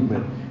the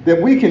movement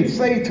that we can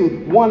say to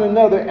one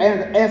another,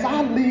 and as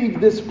I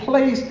leave this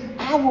place,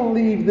 I will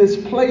leave this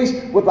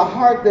place with a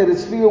heart that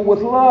is filled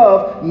with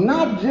love,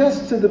 not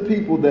just to the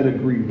people that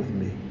agree with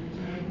me,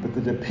 but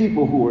to the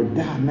people who are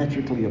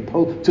diametrically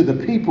opposed, to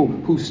the people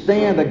who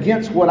stand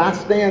against what I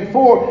stand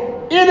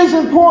for. It is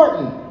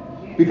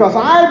important because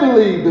I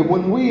believe that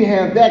when we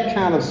have that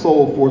kind of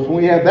soul force, when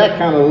we have that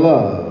kind of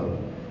love,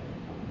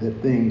 that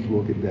things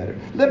will get better.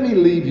 Let me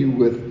leave you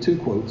with two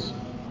quotes.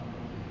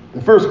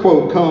 The first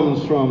quote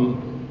comes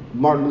from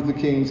Martin Luther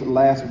King's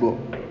last book.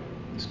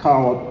 It's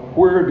called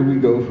Where Do We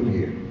Go From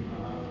Here?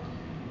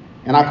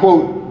 And I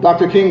quote,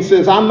 Dr. King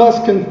says, I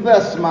must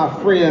confess, my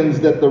friends,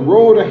 that the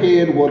road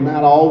ahead will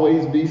not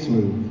always be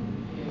smooth.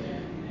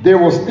 There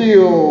will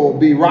still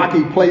be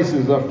rocky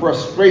places of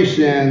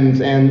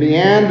frustrations and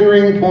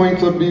meandering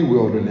points of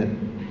bewilderment.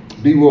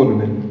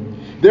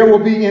 There will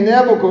be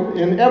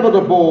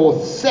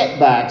inevitable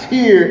setbacks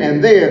here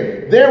and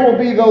there. There will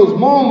be those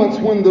moments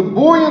when the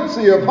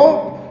buoyancy of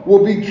hope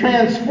will be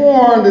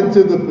transformed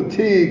into the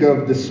fatigue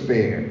of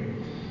despair.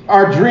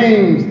 Our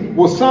dreams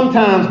will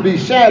sometimes be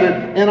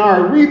shattered and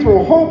our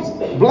ethereal hopes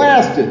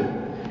blasted.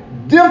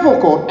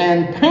 Difficult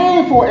and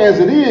painful as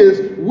it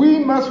is, we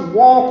must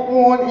walk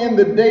on in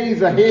the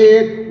days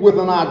ahead with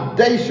an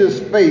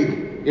audacious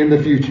faith in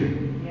the future.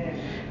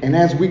 And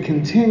as we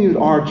continued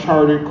our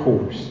charted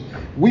course,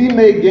 we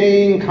may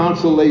gain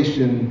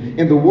consolation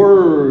in the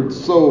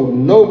words so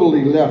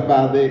nobly left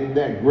by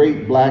that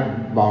great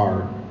black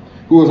bard,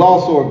 who was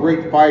also a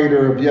great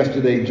fighter of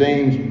yesterday,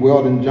 James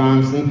Weldon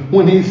Johnson,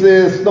 when he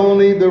says,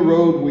 stony the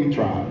road we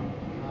trod,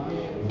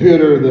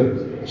 bitter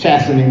the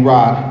chastening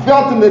rod,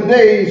 felt in the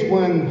days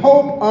when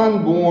hope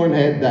unborn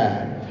had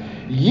died.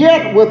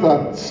 Yet with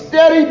a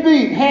steady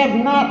beat have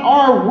not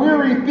our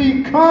weary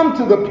feet come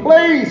to the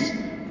place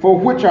for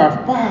which our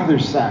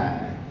fathers sighed.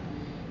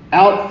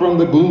 Out from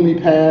the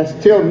gloomy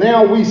past, till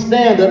now we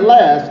stand at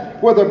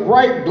last, where the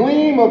bright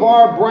gleam of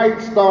our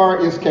bright star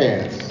is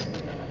cast.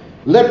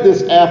 Let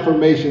this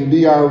affirmation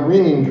be our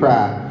ringing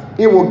cry.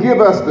 It will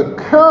give us the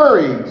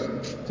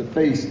courage to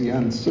face the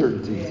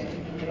uncertainties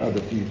of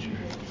the future.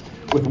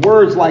 With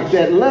words like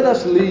that, let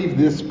us leave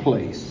this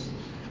place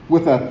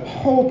with a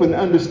hope and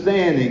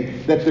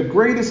understanding that the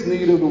greatest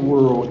need of the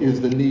world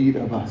is the need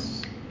of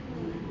us.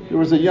 There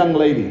was a young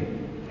lady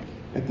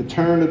at the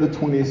turn of the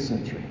 20th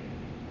century.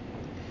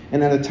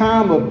 And at a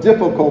time of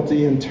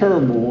difficulty and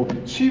turmoil,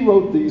 she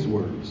wrote these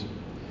words.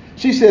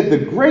 She said, the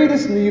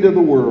greatest need of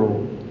the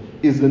world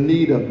is the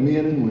need of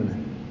men and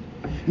women.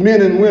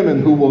 Men and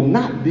women who will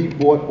not be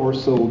bought or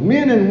sold.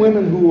 Men and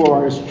women who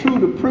are as true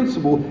to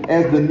principle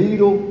as the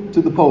needle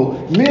to the pole.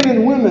 Men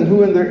and women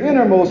who in their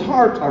innermost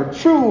hearts are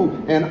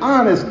true and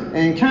honest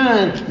and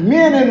kind.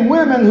 Men and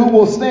women who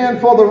will stand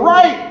for the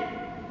right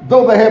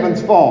though the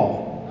heavens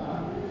fall.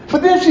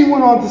 But then she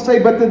went on to say,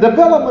 but the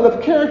development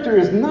of character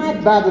is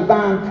not by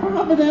divine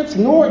providence,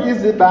 nor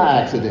is it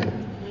by accident.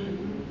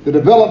 The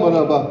development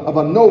of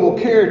a noble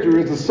character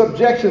is a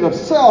subjection of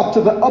self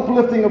to the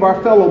uplifting of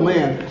our fellow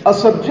man. A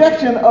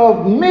subjection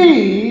of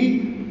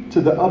me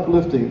to the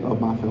uplifting of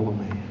my fellow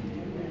man.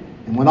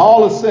 And when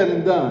all is said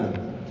and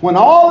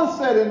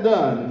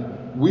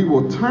done, we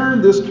will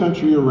turn this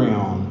country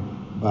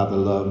around by the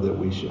love that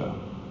we show.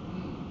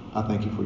 I thank you for